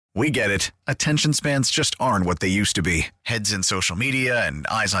We get it. Attention spans just aren't what they used to be. Heads in social media and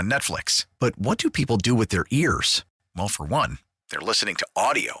eyes on Netflix. But what do people do with their ears? Well, for one, they're listening to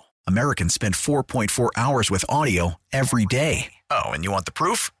audio. Americans spend 4.4 hours with audio every day. Oh, and you want the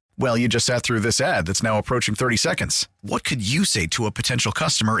proof? Well, you just sat through this ad that's now approaching 30 seconds. What could you say to a potential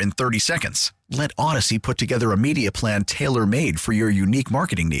customer in 30 seconds? Let Odyssey put together a media plan tailor-made for your unique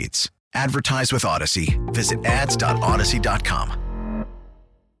marketing needs. Advertise with Odyssey. Visit ads.odyssey.com.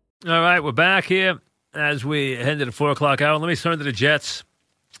 All right, we're back here as we head to the 4 o'clock hour. Let me turn to the Jets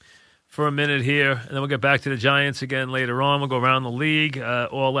for a minute here, and then we'll get back to the Giants again later on. We'll go around the league,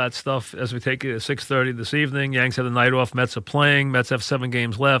 all that stuff as we take it at 6:30 this evening. Yanks have the night off. Mets are playing. Mets have 7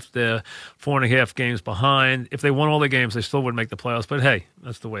 games left. They're 4.5 games behind. If they won all the games, they still wouldn't make the playoffs. But, hey,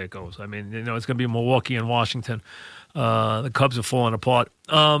 that's the way it goes. I mean, it's going to be Milwaukee and Washington. The Cubs are falling apart.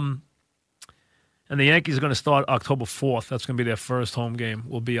 And the Yankees are going to start October 4th. That's going to be their first home game.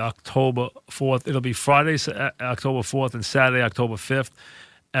 Will be October 4th. It'll be Friday, October 4th, and Saturday, October 5th.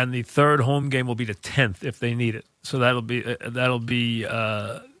 And the third home game will be the 10th if they need it. So that'll be in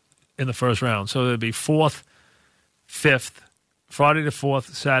the first round. So it'll be 4th, 5th, Friday the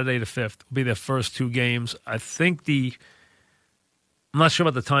 4th, Saturday the 5th will be their first 2 games. I think I'm not sure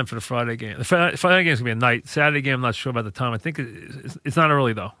about the time for the Friday game. The Friday game is going to be a night. Saturday game, I'm not sure about the time. I think it's not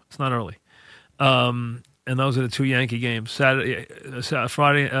early, though. It's not early. And those are the 2 Yankee games, Friday and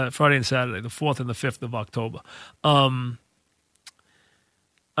Saturday, the 4th and the 5th of October.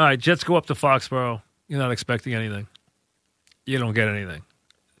 All right, Jets go up to Foxborough. You're not expecting anything. You don't get anything.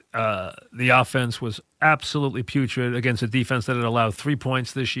 The offense was absolutely putrid against a defense that had allowed 3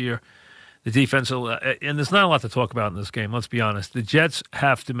 points this year. The defense, and there's not a lot to talk about in this game, let's be honest. The Jets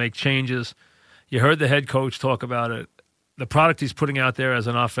have to make changes. You heard the head coach talk about it. The product he's putting out there as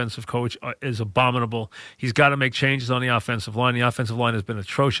an offensive coach is abominable. He's got to make changes on the offensive line. The offensive line has been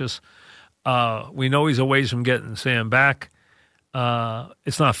atrocious. We know he's a ways from getting Sam back.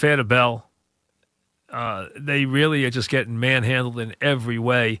 It's not fair to Bell. They really are just getting manhandled in every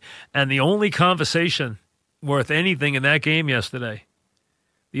way. And the only conversation worth anything in that game yesterday,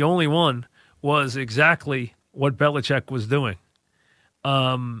 the only one, was exactly what Belichick was doing.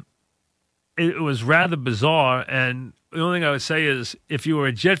 It was rather bizarre, and the only thing I would say is if you were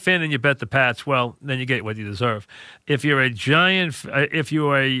a Jet fan and you bet the Pats, well, then you get what you deserve. If you're a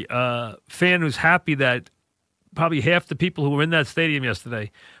fan who's happy that probably half the people who were in that stadium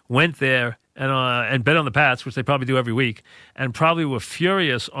yesterday went there and bet on the Pats, which they probably do every week, and probably were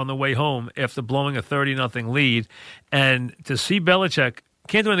furious on the way home after blowing a 30-0 lead. And to see Belichick,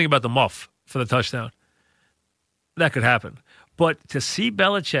 can't do anything about the muff for the touchdown. That could happen. But to see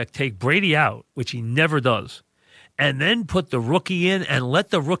Belichick take Brady out, which he never does, and then put the rookie in and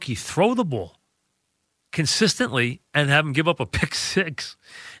let the rookie throw the ball consistently and have him give up a pick 6.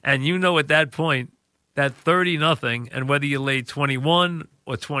 And you know at that point, that 30-0, and whether you laid 21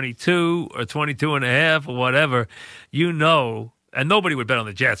 or 22 or 22 and a half or whatever, you know, and nobody would bet on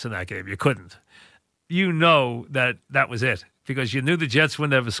the Jets in that game. You couldn't. You know that was it. Because you knew the Jets were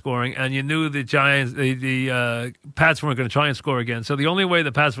never scoring, and you knew the Giants, the Pats weren't going to try and score again. So the only way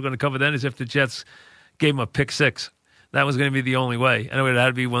the Pats were going to cover then is if the Jets gave them a pick 6. That was going to be the only way. And it would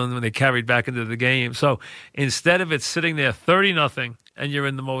have to be one when they carried back into the game. So instead of it sitting there 30-0, and you're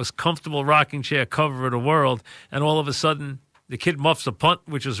in the most comfortable rocking chair cover of the world, and all of a sudden the kid muffs a punt,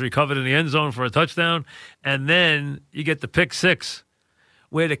 which was recovered in the end zone for a touchdown, and then you get the pick 6,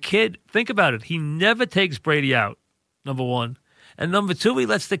 where the kid, think about it, he never takes Brady out. Number one. And number 2, he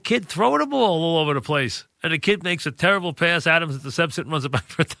lets the kid throw the ball all over the place. And the kid makes a terrible pass. Adams intercepts it and runs it back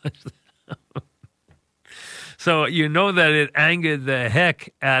for a touchdown. So you know that it angered the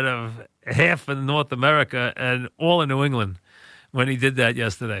heck out of half of North America and all of New England when he did that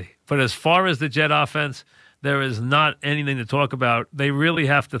yesterday. But as far as the Jet offense, there is not anything to talk about. They really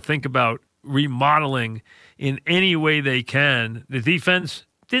have to think about remodeling in any way they can. The defense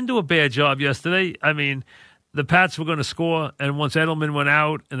didn't do a bad job yesterday. I mean, the Pats were going to score, and once Edelman went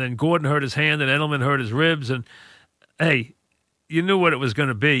out, and then Gordon hurt his hand, and Edelman hurt his ribs, and, hey, you knew what it was going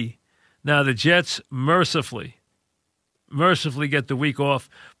to be. Now, the Jets mercifully get the week off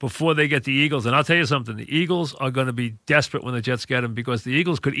before they get the Eagles. And I'll tell you something, the Eagles are going to be desperate when the Jets get them, because the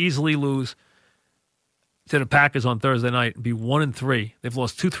Eagles could easily lose to the Packers on Thursday night and be 1-3. They've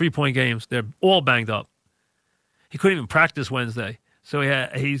lost 2 3-point games. They're all banged up. He couldn't even practice Wednesday. So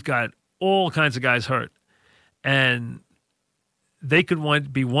he's got all kinds of guys hurt. And they could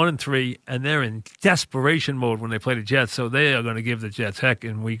be 1-3, and they're in desperation mode when they play the Jets. So they are going to give the Jets heck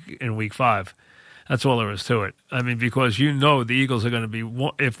in week 5. That's all there is to it. I mean, because the Eagles are going to be,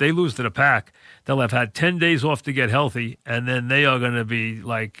 if they lose to the Pack, they'll have had 10 days off to get healthy, and then they are going to be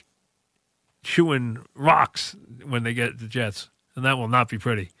like chewing rocks when they get the Jets, and that will not be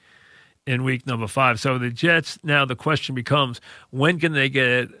pretty in week number 5. So the Jets, now the question becomes, when can they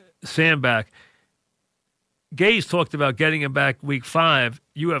get Sam back? Gase talked about getting him back week 5.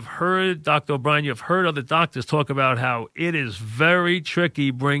 You have heard, Dr. O'Brien, you have heard other doctors talk about how it is very tricky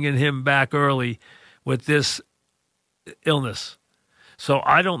bringing him back early with this illness. So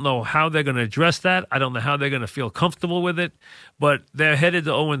I don't know how they're going to address that. I don't know how they're going to feel comfortable with it. But they're headed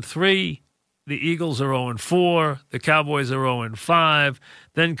to 0-3. The Eagles are 0-4. The Cowboys are 0-5.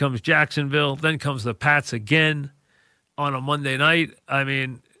 Then comes Jacksonville. Then comes the Pats again on a Monday night. I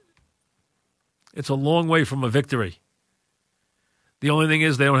mean, it's a long way from a victory. The only thing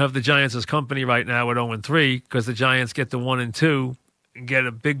is they don't have the Giants as company right now at 0-3 because the Giants get to 1-2 and get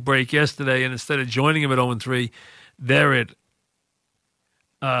a big break yesterday, and instead of joining them at 0-3, they're at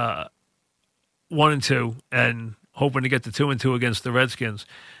 1-2 and hoping to get to 2-2 against the Redskins.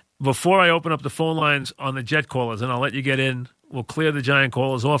 Before I open up the phone lines on the Jet callers, and I'll let you get in, we'll clear the Giant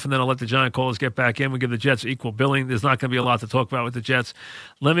callers off, and then I'll let the Giant callers get back in. We'll give the Jets equal billing. There's not going to be a lot to talk about with the Jets.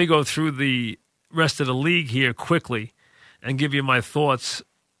 Let me go through the rest of the league here quickly and give you my thoughts.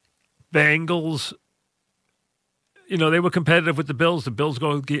 Bengals, they were competitive with the Bills. The Bills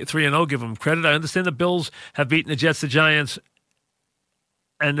go 3-0, give them credit. I understand the Bills have beaten the Jets, the Giants,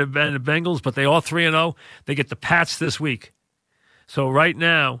 and the Bengals, but they are 3-0. They get the Pats this week. So right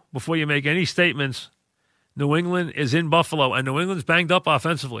now, before you make any statements, New England is in Buffalo, and New England's banged up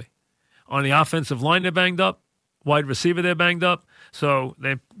offensively. On the offensive line, they're banged up. Wide receiver, they're banged up. So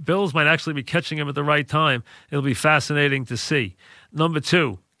the Bills might actually be catching him at the right time. It'll be fascinating to see. Number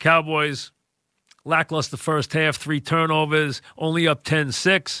 2, Cowboys, lackluster first half, 3 turnovers, only up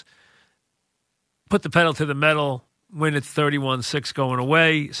 10-6. Put the pedal to the metal, win at 31-6 going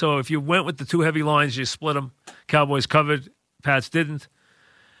away. So if you went with the 2 heavy lines, you split them. Cowboys covered, Pats didn't.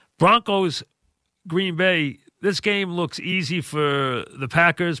 Broncos, Green Bay, this game looks easy for the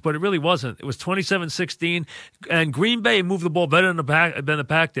Packers, but it really wasn't. It was 27-16, and Green Bay moved the ball better than the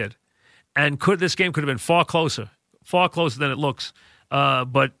Pack did. And this game could have been far closer than it looks.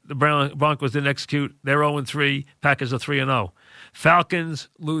 But the Broncos didn't execute. They're 0-3. Packers are 3-0. Falcons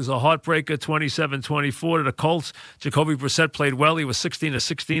lose a heartbreaker, 27-24 to the Colts. Jacoby Brissett played well. He was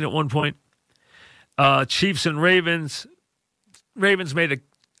 16-16 at one point. Chiefs and Ravens. Ravens made it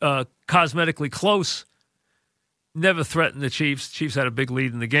cosmetically close. Never threatened the Chiefs. Chiefs had a big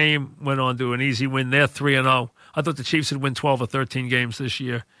lead in the game. Went on to an easy win. They're 3-0. I thought the Chiefs would win 12 or 13 games this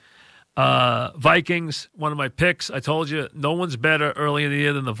year. Vikings, one of my picks. I told you, no one's better early in the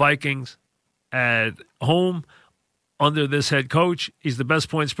year than the Vikings at home under this head coach. He's the best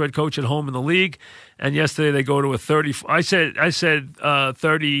point spread coach at home in the league. And yesterday they go to a 30. I said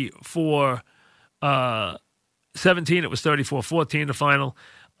 34-17. It was 34-14 the final.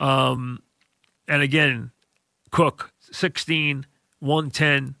 And again, Cook, 16,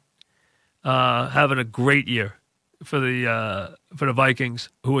 110, having a great year for the Vikings,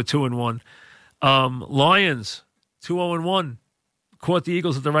 who are 2-1. Lions, 2-0-1, caught the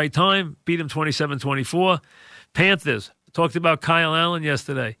Eagles at the right time, beat them 27-24. Panthers, talked about Kyle Allen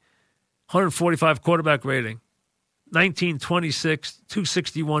yesterday, 145 quarterback rating, 19-26,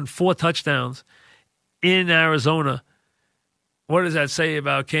 261, 4 touchdowns in Arizona. What does that say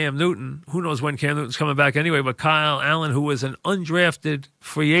about Cam Newton? Who knows when Cam Newton's coming back anyway, but Kyle Allen, who was an undrafted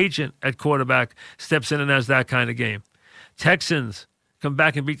free agent at quarterback, steps in and has that kind of game. Texans come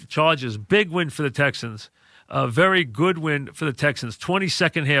back and beat the Chargers. Big win for the Texans. A very good win for the Texans.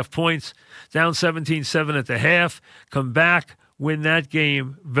 22nd half points, down 17-7 at the half. Come back, win that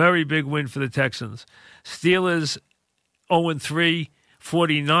game. Very big win for the Texans. Steelers 0-3.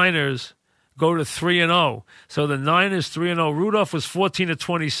 49ers go to 3-0. So the Niners 3-0. Rudolph was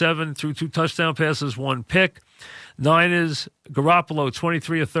 14-27 through 2 touchdown passes, 1 pick. Niners, Garoppolo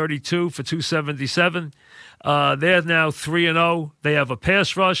 23-32 for 277. They're now 3-0. They have a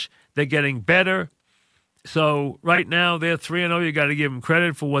pass rush. They're getting better. So right now they're 3-0. You got to give them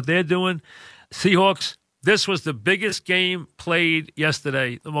credit for what they're doing. Seahawks, this was the biggest game played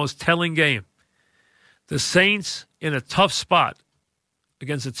yesterday, the most telling game. The Saints in a tough spot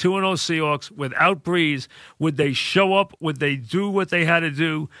against the 2-0 Seahawks without Breeze. Would they show up? Would they do what they had to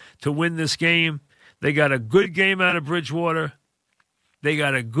do to win this game? They got a good game out of Bridgewater. They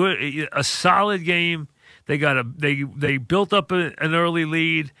got a solid game. They built up an early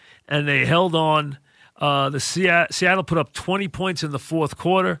lead and they held on. Seattle put up 20 points in the fourth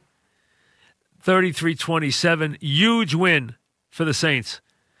quarter, 33-27. Huge win for the Saints.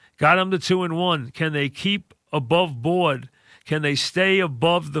 Got them to 2-1. Can they keep above board? Can they stay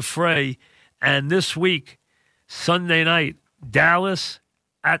above the fray? And this week, Sunday night, Dallas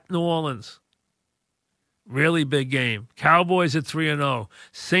at New Orleans. Really big game. Cowboys at 3-0.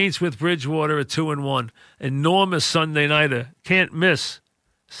 Saints with Bridgewater at 2-1. Enormous Sunday nighter. Can't miss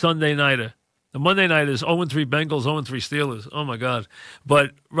Sunday nighter. The Monday night is 0-3 Bengals, 0-3 Steelers. Oh, my God.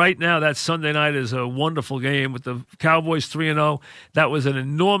 But right now, that Sunday night is a wonderful game with the Cowboys 3-0. That was an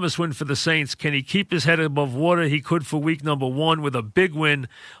enormous win for the Saints. Can he keep his head above water? He could for week number 1 with a big win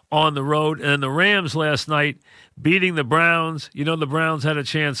on the road. And the Rams last night beating the Browns. You know, the Browns had a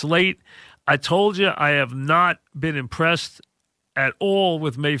chance late. I told you I have not been impressed at all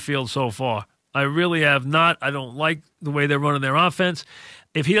with Mayfield so far. I really have not. I don't like the way they're running their offense.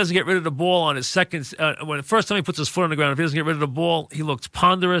 If he doesn't get rid of the ball on his second, when the first time he puts his foot on the ground, if he doesn't get rid of the ball, he looks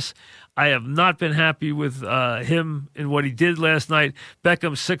ponderous. I have not been happy with him in what he did last night.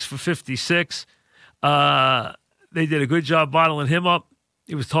 Beckham 6 for 56. They did a good job bottling him up.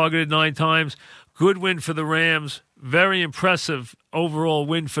 He was targeted 9 times. Good win for the Rams. Very impressive overall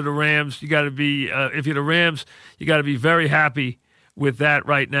win for the Rams. You got to be, if you're the Rams, you got to be very happy with that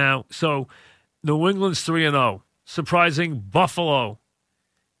right now. So New England's 3-0. Surprising, Buffalo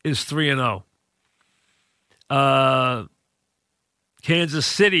is 3-0. Kansas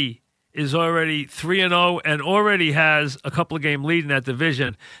City is already 3-0 and already has a couple of game lead in that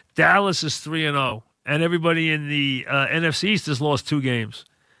division. Dallas is 3-0, and everybody in the NFC East has lost 2 games.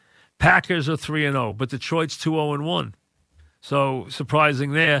 Packers are 3-0, but Detroit's 2-0-1. So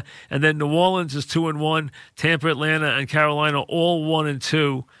surprising there. And then New Orleans is 2-1. Tampa, Atlanta, and Carolina all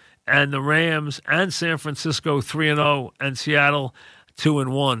 1-2. And the Rams and San Francisco 3-0, and Seattle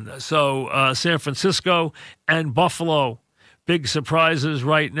 2-1. So San Francisco and Buffalo, big surprises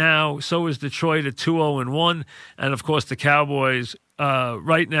right now. So is Detroit at 2-0-1. And, of course, the Cowboys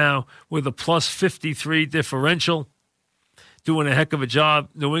right now with a plus 53 differential, doing a heck of a job.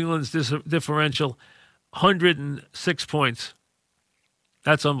 New England's differential, 106 points.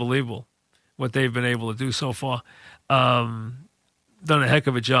 That's unbelievable what they've been able to do so far. Done a heck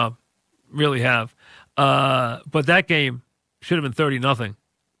of a job. Really have. But that game should have been 30-0,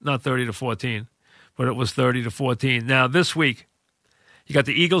 not 30-14. But it was 30-14. Now, this week, you got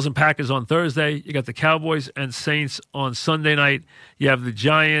the Eagles and Packers on Thursday. You got the Cowboys and Saints on Sunday night. You have the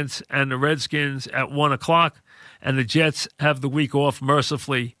Giants and the Redskins at 1 o'clock. And the Jets have the week off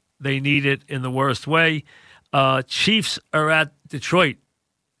mercifully. They need it in the worst way. Chiefs are at Detroit.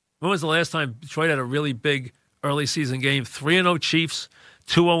 When was the last time Detroit had a really big early season game? 3-0 Chiefs,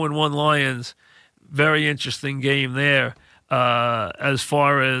 2-0-1 Lions. Very interesting game there as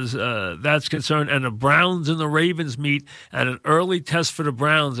far as that's concerned. And the Browns and the Ravens meet at an early test for the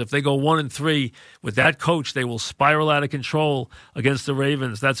Browns. If they go 1-3 with that coach, they will spiral out of control against the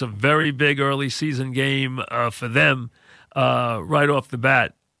Ravens. That's a very big early season game for them right off the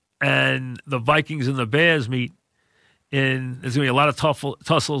bat. And the Vikings and the Bears meet. There's going to be a lot of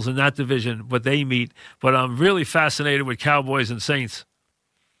tussles in that division, but they meet. But I'm really fascinated with Cowboys and Saints.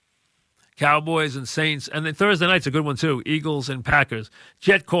 Cowboys and Saints. And then Thursday night's a good one, too. Eagles and Packers.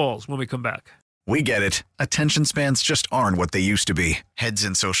 Jet calls when we come back. We get it. Attention spans just aren't what they used to be. Heads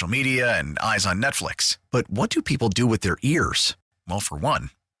in social media and eyes on Netflix. But what do people do with their ears? Well, for one,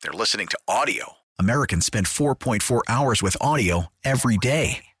 they're listening to audio. Americans spend 4.4 hours with audio every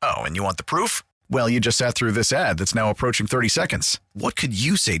day. Oh, and you want the proof? Well, you just sat through this ad that's now approaching 30 seconds. What could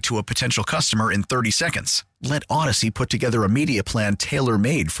you say to a potential customer in 30 seconds? Let Odyssey put together a media plan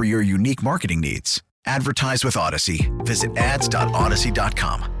tailor-made for your unique marketing needs. Advertise with Odyssey. Visit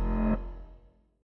ads.odyssey.com.